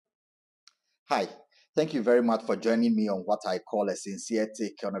Hi, thank you very much for joining me on what I call a sincere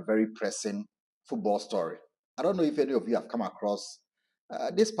take on a very pressing football story. I don't know if any of you have come across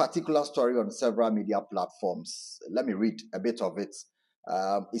this particular story on several media platforms. Let me read a bit of it.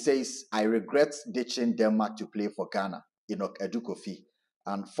 It says, I regret ditching Denmark to play for Ghana. Enoch Edukofi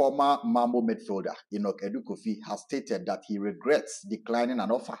and former Mambo midfielder Enoch Edukofi has stated that he regrets declining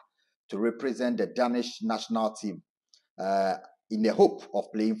an offer to represent the Danish national team uh, in the hope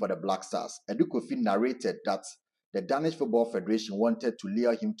of playing for the Black Stars. Edukofi narrated that the Danish Football Federation wanted to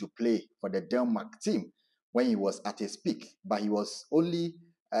lure him to play for the Denmark team when he was at his peak, but he was only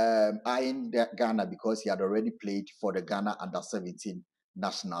eyeing Ghana because he had already played for the Ghana under-17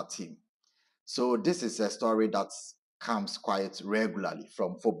 national team. So this is a story that comes quite regularly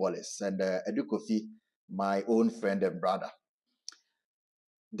from footballers. And Edukofi, my own friend and brother,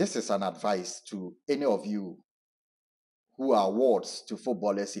 this is an advice to any of you who are awards to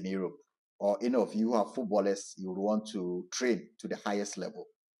footballers in Europe, or any of you who are footballers you would want to train to the highest level.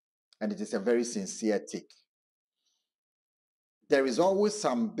 And it is a very sincere take. There is always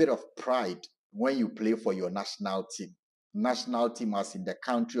some bit of pride when you play for your national team. National team as in the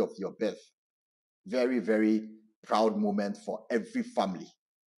country of your birth. Very, very proud moment for every family.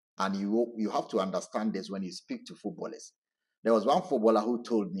 And you have to understand this when you speak to footballers. There was one footballer who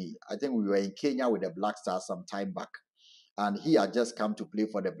told me, I think we were in Kenya with the Black Stars some time back, and he had just come to play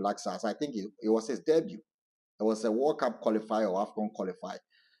for the Black Stars. I think it was his debut. It was a World Cup qualifier or AFCON qualifier.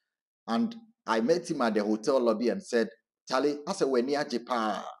 And I met him at the hotel lobby and said, Charlie, I said, we're near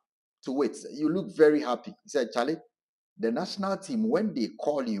Japan. To wait, you look very happy. He said, Charlie, the national team, when they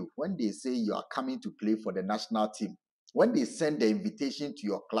call you, when they say you are coming to play for the national team, when they send the invitation to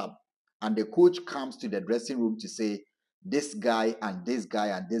your club and the coach comes to the dressing room to say, this guy and this guy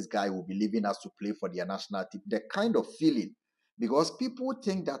and this guy will be leaving us to play for their national team, the kind of feeling, because people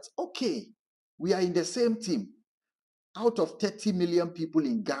think that, okay, we are in the same team. Out of 30 million people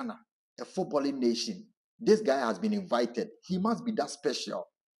in Ghana, a footballing nation, this guy has been invited. He must be that special.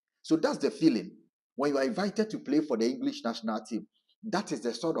 So that's the feeling. When you are invited to play for the English national team, that is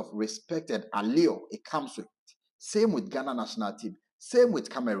the sort of respect and allure it comes with. Same with Ghana national team. Same with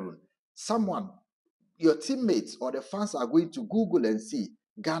Cameroon. Someone, your teammates or the fans are going to Google and see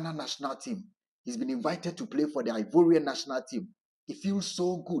Ghana national team. He's been invited to play for the Ivorian national team. It feels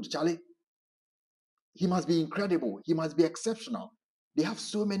so good, Charlie. He must be incredible. He must be exceptional. They have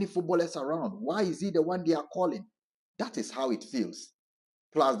so many footballers around. Why is he the one they are calling? That is how it feels.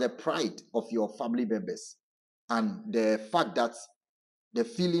 Plus the pride of your family members and the fact that the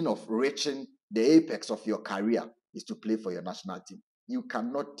feeling of reaching the apex of your career is to play for your national team. You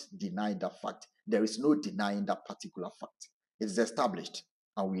cannot deny that fact. There is no denying that particular fact. It's established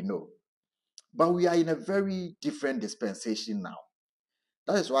and we know. But we are in a very different dispensation now.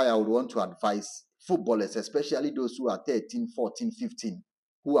 That is why I would want to advise footballers, especially those who are 13, 14, 15,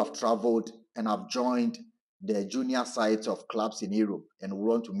 who have traveled and have joined the junior sides of clubs in Europe and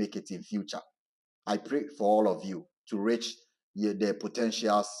want to make it in future. I pray for all of you to reach the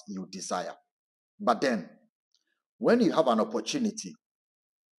potentials you desire. But then, when you have an opportunity,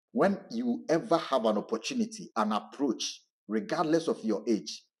 when you ever have an opportunity, an approach, regardless of your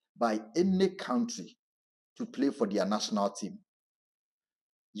age, by any country to play for their national team,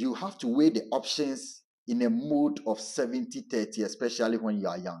 you have to weigh the options in a mood of 70-30, especially when you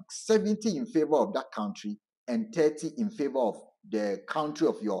are young. 70 in favor of that country and 30 in favor of the country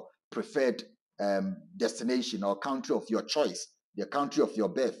of your preferred destination or country of your choice, the country of your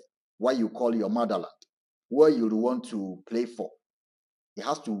birth, what you call your motherland, where you want to play for. It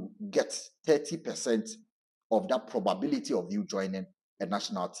has to get 30% of that probability of you joining a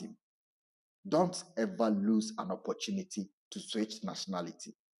national team. Don't ever lose an opportunity to switch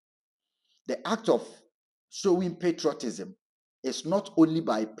nationality. The act of showing patriotism is not only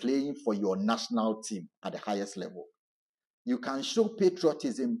by playing for your national team at the highest level. You can show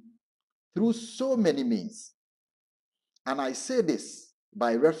patriotism through so many means. And I say this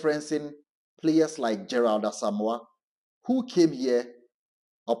by referencing players like Gerald Asamoah, who came here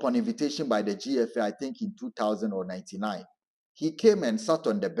upon invitation by the GFA, I think in 2099. He came and sat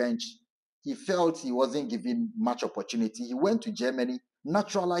on the bench. He felt he wasn't given much opportunity. He went to Germany,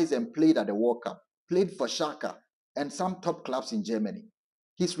 naturalized and played at the World Cup, played for Schalke and some top clubs in Germany.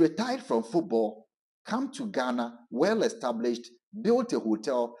 He's retired from football, come to Ghana, well established, built a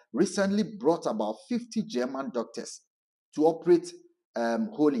hotel, recently brought about 50 German doctors to operate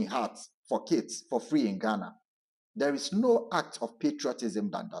hole in hearts for kids for free in Ghana. There is no act of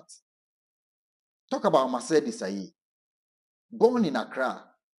patriotism than that. Talk about Marcel Desailly. Born in Accra,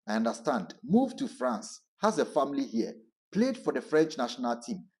 I understand, moved to France, has a family here, played for the French national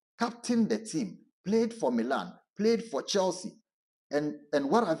team, captained the team, played for Milan, played for Chelsea, and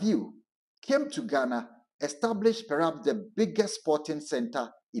what have you, came to Ghana, established perhaps the biggest sporting center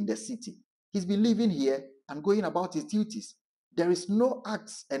in the city. He's been living here and going about his duties. There is no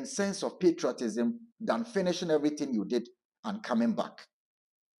acts and sense of patriotism than finishing everything you did and coming back.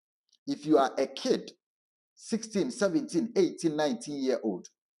 If you are a kid, 16, 17, 18, 19-year old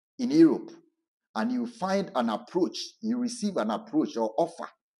in Europe, and you find an approach, you receive an approach or offer,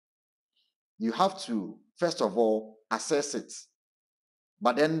 you have to, first of all, assess it.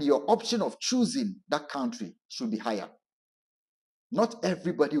 But then your option of choosing that country should be higher. Not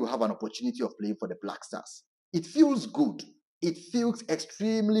everybody will have an opportunity of playing for the Black Stars. It feels good. It feels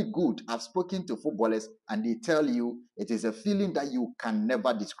extremely good. I've spoken to footballers and they tell you it is a feeling that you can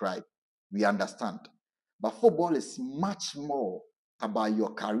never describe. We understand. But football is much more about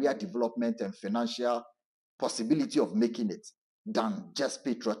your career development and financial possibility of making it than just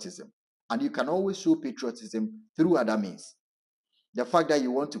patriotism. And you can always show patriotism through other means. The fact that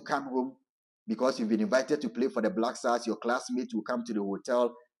you want to come home because you've been invited to play for the Black Stars, your classmates will come to the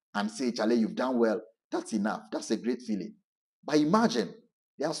hotel and say, Charlie, you've done well. That's enough. That's a great feeling. But imagine,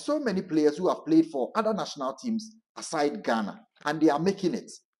 there are so many players who have played for other national teams aside Ghana, and they are making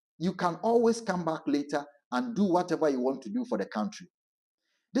it. You can always come back later and do whatever you want to do for the country.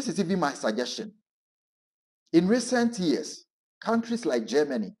 This is even my suggestion. In recent years, countries like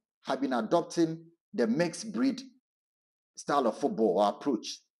Germany have been adopting the mixed breed style of football or approach.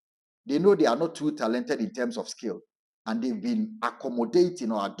 They know they are not too talented in terms of skill, and they've been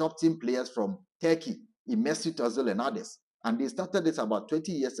accommodating or adopting players from Turkey, in Mesut Ozil and others. And they started this about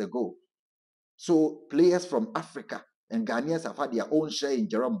 20 years ago. So players from Africa and Ghanaians have had their own share in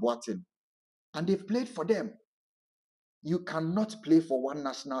Jerome Boateng, and they've played for them. You cannot play for one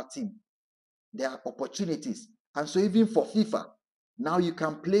national team. There are opportunities. And so even for FIFA, now you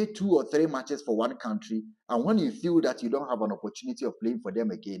can play 2 or 3 matches for one country, and when you feel that you don't have an opportunity of playing for them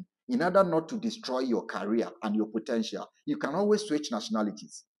again, in order not to destroy your career and your potential, you can always switch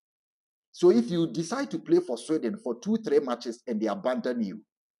nationalities. So if you decide to play for Sweden for 2, 3 matches and they abandon you,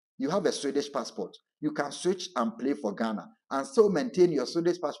 you have a Swedish passport. You can switch and play for Ghana and still maintain your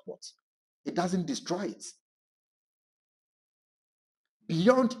Swedish passport. It doesn't destroy it.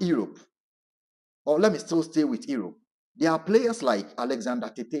 Beyond Europe, or let me still stay with Europe, there are players like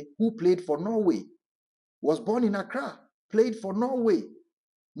Alexander Tete, who played for Norway, was born in Accra, played for Norway.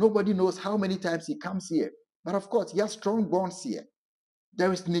 Nobody knows how many times he comes here. But of course, he has strong bonds here.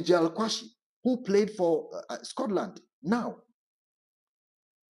 There is Nigel Kwashi, who played for Scotland now.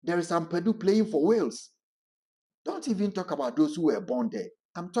 There is Ampadu playing for Wales. Don't even talk about those who were born there.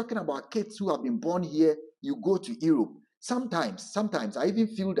 I'm talking about kids who have been born here. You go to Europe. Sometimes I even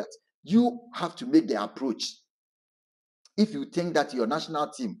feel that you have to make the approach. If you think that your national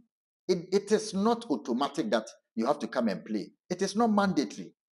team, it is not automatic that you have to come and play. It is not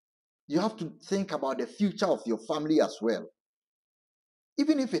mandatory. You have to think about the future of your family as well.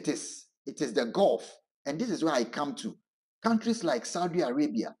 Even if it is the Gulf, and this is where I come to. Countries like Saudi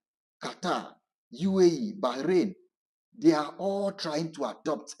Arabia, Qatar, UAE, Bahrain, they are all trying to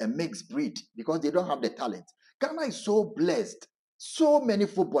adopt a mixed breed because they don't have the talent. Ghana is so blessed. So many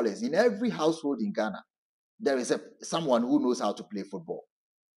footballers in every household in Ghana. There is someone who knows how to play football.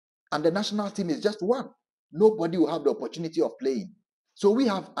 And the national team is just one. Nobody will have the opportunity of playing. So we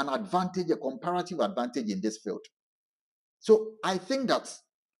have an advantage, a comparative advantage in this field. So I think that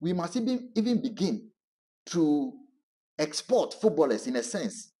we must even begin to export footballers in a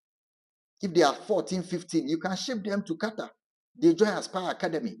sense. If they are 14, 15, you can ship them to Qatar. They join Aspire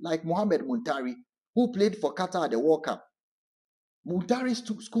Academy, like Mohamed Muntari, who played for Qatar at the World Cup. Muntari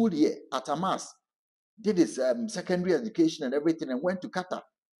schooled here at Amas, did his secondary education and everything, and went to Qatar.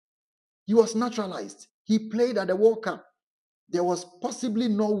 He was naturalized. He played at the World Cup. There was possibly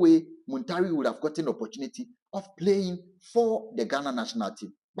no way Muntari would have gotten the opportunity of playing for the Ghana national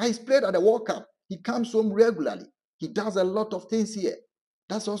team. But he's played at the World Cup. He comes home regularly. He does a lot of things here.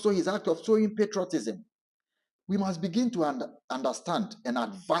 That's also his act of showing patriotism. We must begin to understand and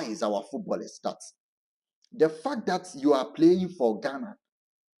advise our footballers that the fact that you are playing for Ghana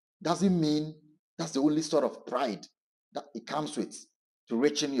doesn't mean that's the only sort of pride that it comes with to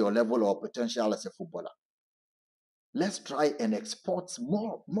reaching your level or potential as a footballer. Let's try and export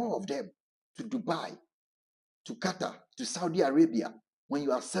more of them to Dubai, to Qatar, to Saudi Arabia. When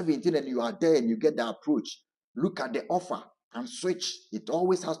you are 17 and you are there and you get the approach, look at the offer and switch. It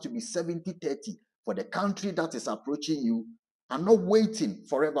always has to be 70-30 for the country that is approaching you and not waiting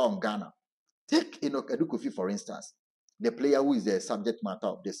forever on Ghana. Take Enoch Edukofi, for instance, the player who is the subject matter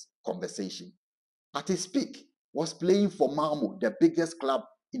of this conversation. At his peak, was playing for Malmo, the biggest club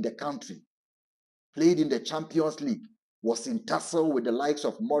in the country, played in the Champions League, was in tussle with the likes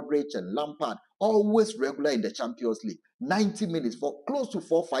of Modric and Lampard, always regular in the Champions League. 90 minutes for close to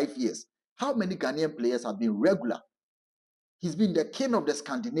 4 or 5 years. How many Ghanaian players have been regular? He's been the king of the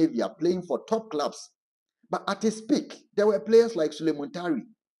Scandinavia, playing for top clubs. But at his peak, there were players like Suleiman Tari,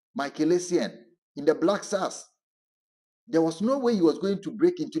 Michael Essien in the Black Stars. There was no way he was going to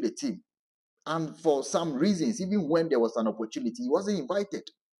break into the team. And for some reasons, even when there was an opportunity, he wasn't invited.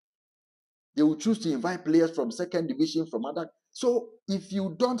 They will choose to invite players from second division, from other. So if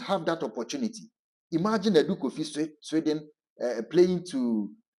you don't have that opportunity, imagine Edu Kofi Sweden playing to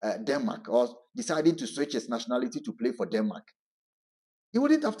Denmark, or deciding to switch his nationality to play for Denmark. He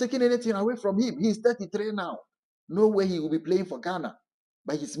wouldn't have taken anything away from him. He's 33 now. No way he will be playing for Ghana.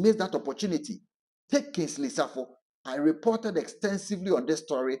 But he's missed that opportunity. Take Kingsley Safo. I reported extensively on this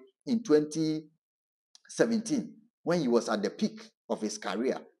story in 2017 when he was at the peak of his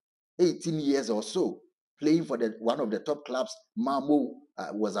career, 18 years or so, playing for one of the top clubs. Mamo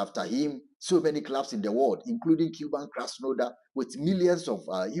was after him. So many clubs in the world, including Cuban Krasnodar, with millions of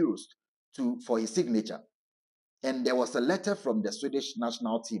euros for his signature. And there was a letter from the Swedish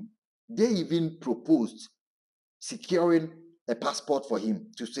national team. They even proposed securing a passport for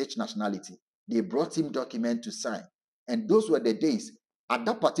him to switch nationality. They brought him document to sign. And those were the days. At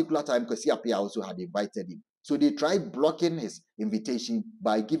that particular time, Kwesi Appiah also had invited him. So they tried blocking his invitation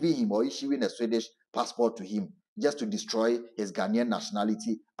by giving him or issuing a Swedish passport to him, just to destroy his Ghanaian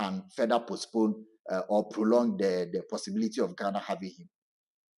nationality and further postpone or prolong the possibility of Ghana having him.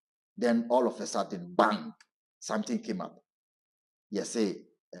 Then all of a sudden, bang, something came up. Yes,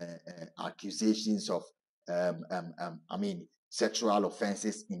 accusations of, sexual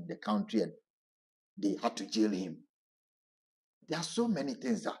offenses in the country, and they had to jail him. There are so many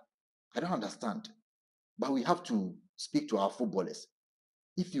things that I don't understand, but we have to speak to our footballers.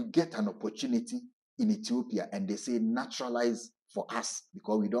 If you get an opportunity in Ethiopia and they say naturalize for us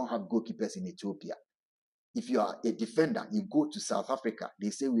because we don't have goalkeepers in Ethiopia. If you are a defender, you go to South Africa,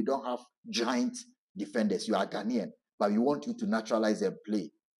 they say we don't have giant defenders. You are Ghanaian, but we want you to naturalize and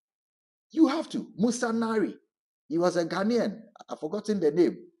play. You have to. Musa Nari, he was a Ghanaian. I've forgotten the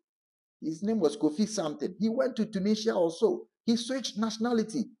name. His name was Kofi something. He went to Tunisia also. He switched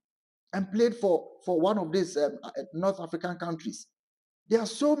nationality and played for one of these North African countries. There are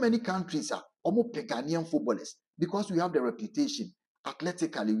so many countries, almost Ghanaian footballers, because we have the reputation.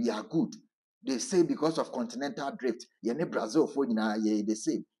 Athletically, we are good. They say because of continental drift, Brazil for the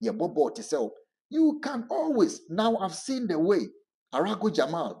same. You can always. Now I've seen the way Arago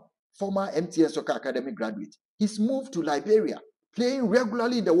Jamal, former MTN Soccer Academy graduate, he's moved to Liberia, playing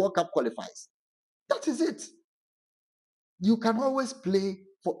regularly in the World Cup qualifiers. That is it. You can always play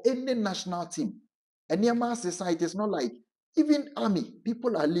for any national team. And Myanmar society is not like, even army,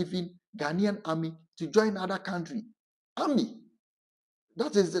 people are leaving Ghanaian army to join other country. Army,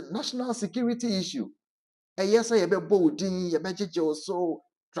 that is the national security issue. And yes, I also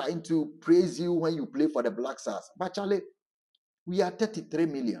trying to praise you when you play for the Black Stars. But Charlie, we are 33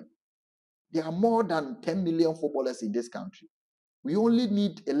 million. There are more than 10 million footballers in this country. We only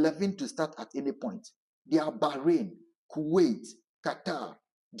need 11 to start at any point. They are Bahrain, Kuwait, Qatar.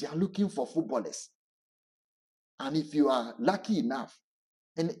 They are looking for footballers. And if you are lucky enough,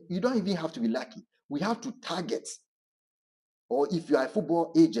 and you don't even have to be lucky, we have to target, or if you are a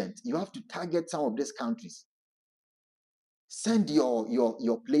football agent, you have to target some of these countries. Send your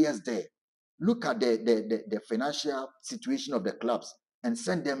players there. Look at the financial situation of the clubs and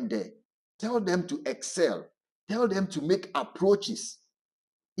send them there. Tell them to excel. Tell them to make approaches.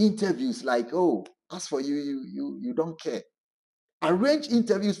 Interviews like, oh, as for you don't care. Arrange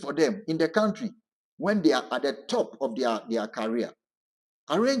interviews for them in the country when they are at the top of their career.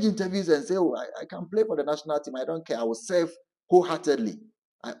 Arrange interviews and say, oh, I can play for the national team. I don't care. I will serve wholeheartedly.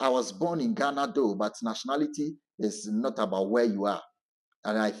 I was born in Ghana though, but nationality is not about where you are.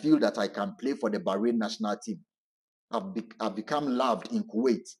 And I feel that I can play for the Bahrain national team. I've become loved in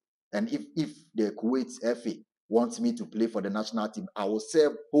Kuwait. And if the Kuwait FA wants me to play for the national team, I will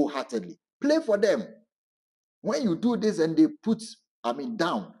serve wholeheartedly. Play for them. When you do this and they put,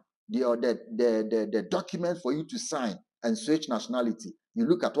 down the document for you to sign and switch nationality, you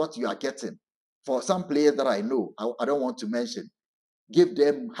look at what you are getting. For some players that I know, I don't want to mention, give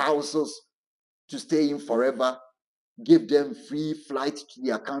them houses to stay in forever, give them free flight to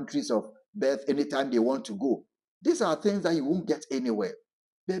their countries of birth anytime they want to go. These are things that you won't get anywhere.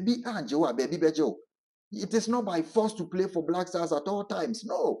 Baby Anjoa, baby Bejo. It is not by force to play for Black Stars at all times.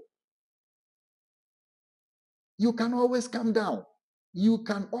 No. You can always come down. You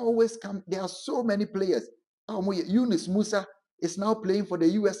can always come. There are so many players. Yunus Musa, is now playing for the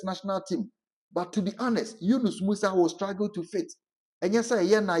US national team. But to be honest, Yunus Musa will struggle to fit. And yes, we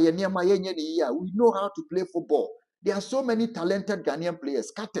know how to play football. There are so many talented Ghanaian players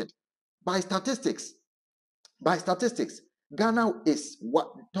scattered. By statistics, Ghana is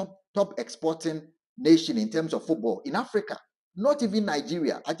what top exporting nation in terms of football in Africa. Not even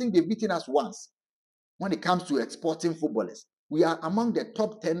Nigeria. I think they've beaten us once when it comes to exporting footballers. We are among the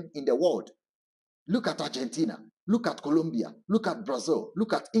top 10 in the world. Look at Argentina, look at Colombia, look at Brazil,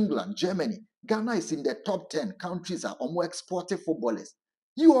 look at England, Germany. Ghana is in the top 10 countries that are more exporting footballers.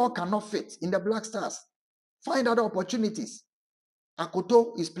 You all cannot fit in the Black Stars. Find other opportunities.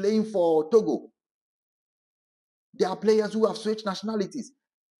 Akoto is playing for Togo. There are players who have switched nationalities.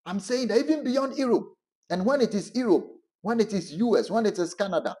 I'm saying that even beyond Europe, and when it is Europe, when it is US, when it is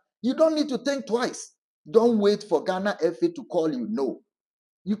Canada, you don't need to think twice. Don't wait for Ghana FA to call you. No.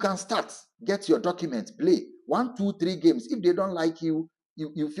 You can start, get your documents, play 1, 2, 3 games. If they don't like you,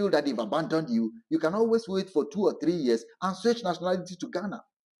 you feel that they've abandoned you, you can always wait for 2 or 3 years and switch nationality to Ghana.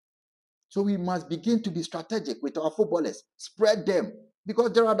 So we must begin to be strategic with our footballers, spread them.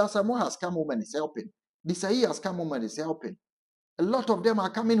 Because Gerard Asamoah has come home and is helping. Desai has come home and is helping. A lot of them are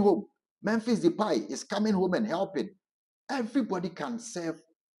coming home. Memphis Depay is coming home and helping. Everybody can serve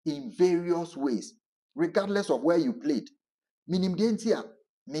in various ways, regardless of where you played. Minimdentia,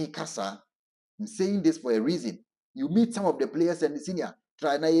 me kasa. I'm saying this for a reason. You meet some of the players in the senior,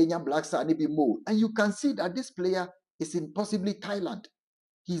 try na Black Star, and you can see that this player is in possibly Thailand.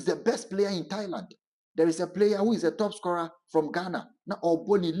 He's the best player in Thailand. There is a player who is a top scorer from Ghana. Now,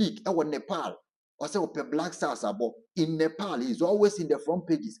 Boni League, or Nepal. Or say, Black Stars. In Nepal, he's always in the front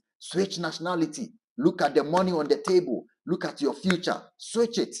pages. Switch nationality. Look at the money on the table. Look at your future.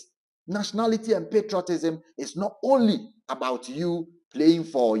 Switch it. Nationality and patriotism is not only about you playing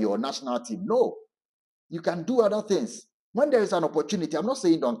for your national team. No. You can do other things. When there is an opportunity, I'm not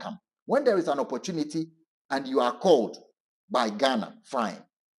saying don't come. When there is an opportunity and you are called by Ghana, fine.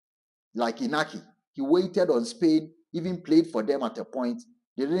 Like Inaki, he waited on Spain, even played for them at a point.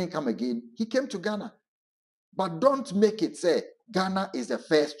 They didn't come again. He came to Ghana. But don't make it say Ghana is the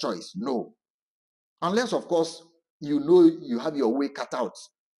first choice. No. Unless, of course, you know you have your way cut out.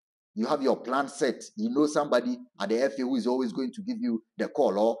 You have your plan set. You know somebody at the FA who is always going to give you the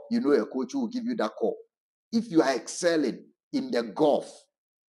call, or you know a coach who will give you that call. If you are excelling in the Gulf,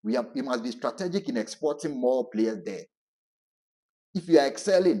 we must be strategic in exporting more players there. If you are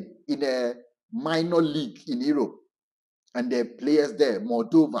excelling in a minor league in Europe and the players there,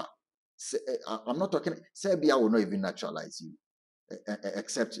 Moldova, I'm not talking, Serbia will not even naturalize you,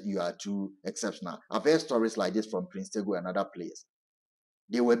 except you are too exceptional. I've heard stories like this from Prince Tego and other players.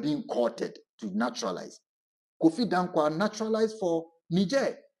 They were being courted to naturalize. Kofi Dankwa naturalized for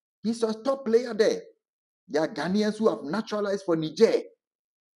Niger. He's a top player there. There are Ghanaians who have naturalized for Niger.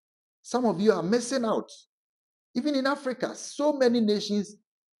 Some of you are missing out. Even in Africa, so many nations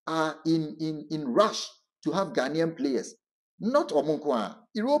are in rush to have Ghanaian players. Not Omunkwa,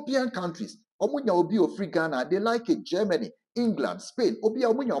 European countries. Omunya Obi of free Ghana, they like it. Germany, England, Spain, Obi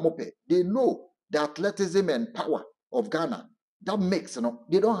Omunya Omope. They know the athleticism and power of Ghana. That makes,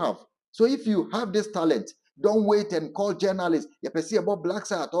 they don't have. So if you have this talent, don't wait and call journalists. You see about Black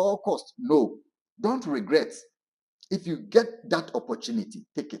Star at all costs. No, don't regret. If you get that opportunity,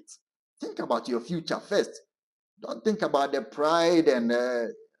 take it. Think about your future first. Don't think about the pride and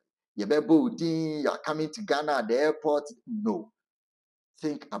you're coming to Ghana at the airport. No.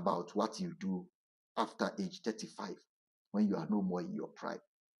 Think about what you do after age 35 when you are no more in your pride.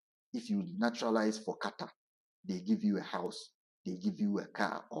 If you naturalize for Qatar, they give you a house, they give you a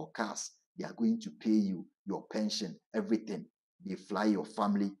car or cars. They are going to pay you your pension, everything. They fly your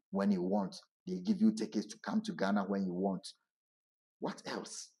family when you want. They give you tickets to come to Ghana when you want. What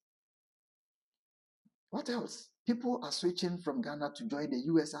else? What else? People are switching from Ghana to join the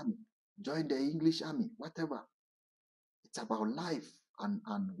US Army, join the English Army, whatever. It's about life and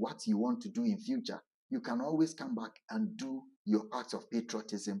what you want to do in future. You can always come back and do your acts of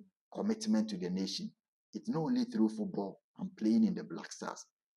patriotism, commitment to the nation. It's not only through football and playing in the Black Stars.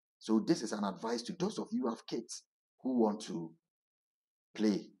 So this is an advice to those of you who have kids who want to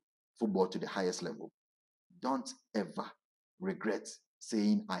play football to the highest level. Don't ever regret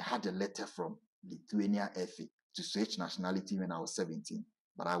saying, I had a letter from Lithuania FA to switch nationality when I was 17,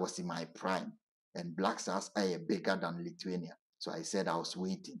 but I was in my prime, and Black Stars are bigger than Lithuania. So I said I was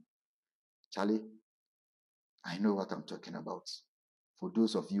waiting. Charlie, I know what I'm talking about. For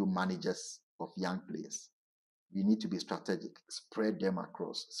those of you managers of young players, you need to be strategic. Spread them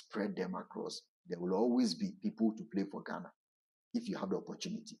across. Spread them across. There will always be people to play for Ghana. If you have the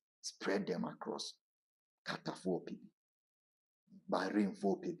opportunity, spread them across. Kata for people. Bahrain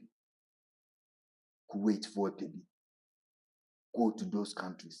for baby, Kuwait for baby. Go to those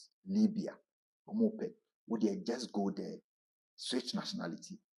countries, Libya, Omope. Would they just go there, switch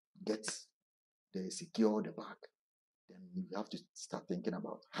nationality, get the secure the bag? Then you have to start thinking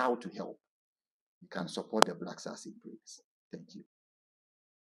about how to help. You can support the Black Stars in Praise. Thank you.